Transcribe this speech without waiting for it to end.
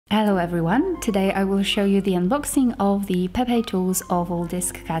Hello everyone, today I will show you the unboxing of the Pepetools oval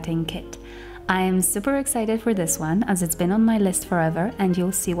disc cutting kit. I am super excited for this one as it's been on my list forever and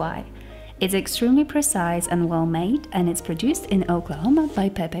you'll see why. It's extremely precise and well made and it's produced in Oklahoma by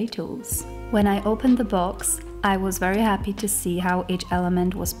Pepetools. When I opened the box, I was very happy to see how each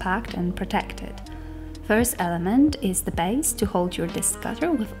element was packed and protected. First element is the base to hold your disc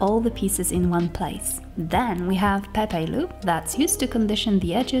cutter with all the pieces in one place. Then we have Pepe loop that's used to condition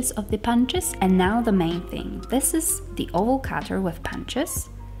the edges of the punches, and now the main thing. This is the oval cutter with punches,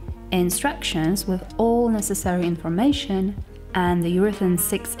 instructions with all necessary information, and the urethane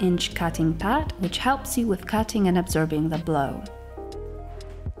 6-inch cutting pad which helps you with cutting and absorbing the blow.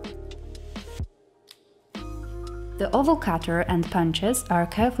 The oval cutter and punches are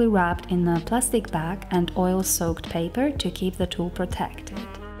carefully wrapped in a plastic bag and oil-soaked paper to keep the tool protected.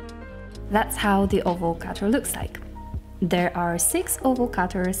 That's how the oval cutter looks like. There are 6 oval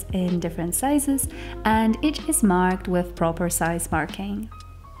cutters in different sizes and each is marked with proper size marking.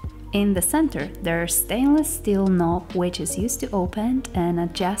 In the center, there's a stainless steel knob which is used to open and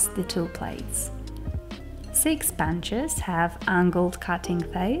adjust the tool plates. 6 punches have angled cutting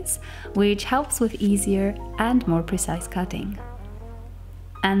face, which helps with easier and more precise cutting.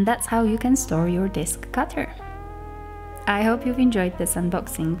 And that's how you can store your disc cutter. I hope you've enjoyed this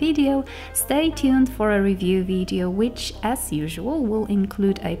unboxing video. Stay tuned for a review video which, as usual, will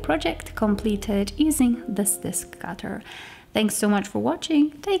include a project completed using this disc cutter. Thanks so much for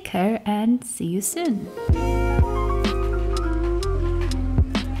watching, take care and see you soon!